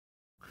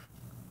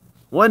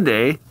One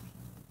day,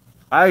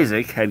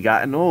 Isaac had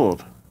gotten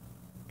old.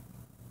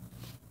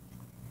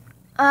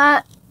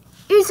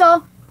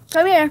 Esau,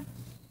 come here.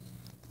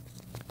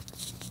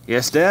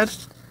 Yes, Dad?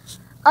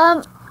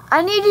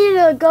 I need you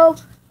to go,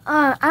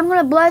 I'm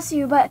gonna bless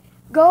you, but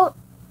go,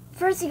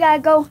 first you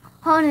gotta go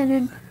hunting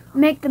and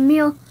make the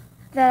meal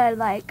that I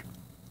like.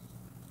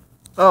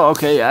 Oh,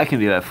 okay, yeah, I can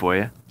do that for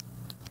you.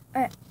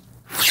 Alright.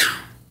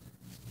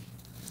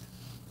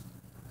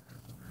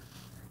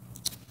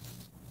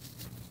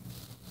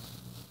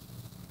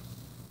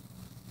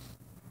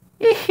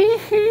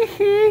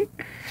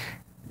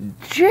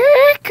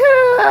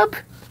 Jacob!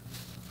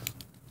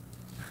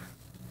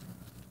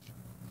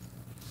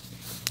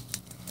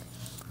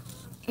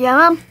 Yeah,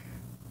 Mom?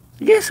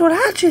 Guess what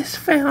I just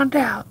found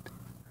out?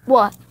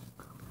 What?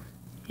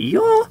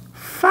 Your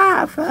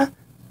father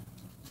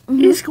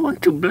is going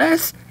to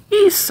bless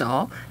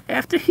Esau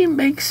after he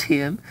makes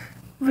him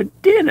the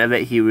dinner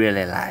that he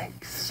really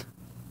likes.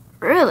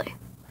 Really?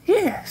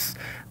 Yes,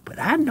 but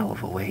I know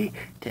of a way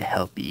to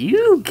help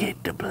you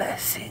get the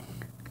blessing.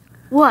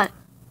 What?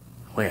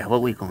 Well,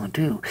 what we're going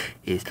to do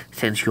is,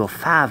 since your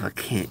father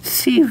can't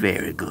see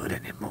very good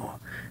anymore,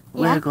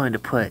 Yeah? we're going to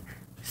put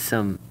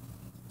some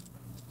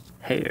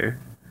hair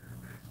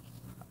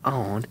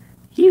on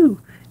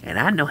you. And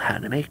I know how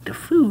to make the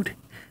food,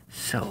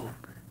 so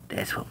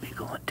that's what we're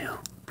going to do.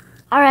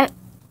 Alright.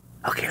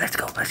 Okay, let's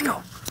go.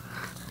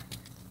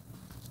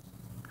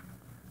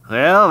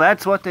 Well,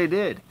 that's what they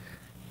did.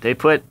 They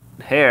put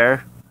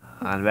hair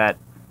on that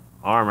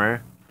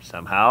armor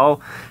somehow,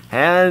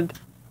 and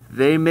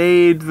they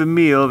made the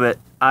meal that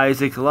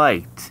Isaac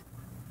liked.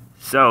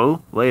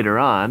 So, later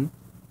on,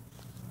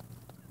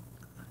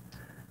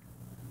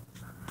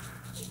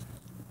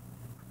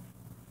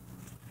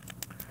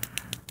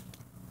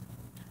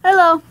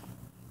 Hello.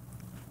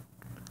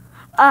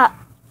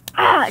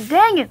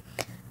 Dang it.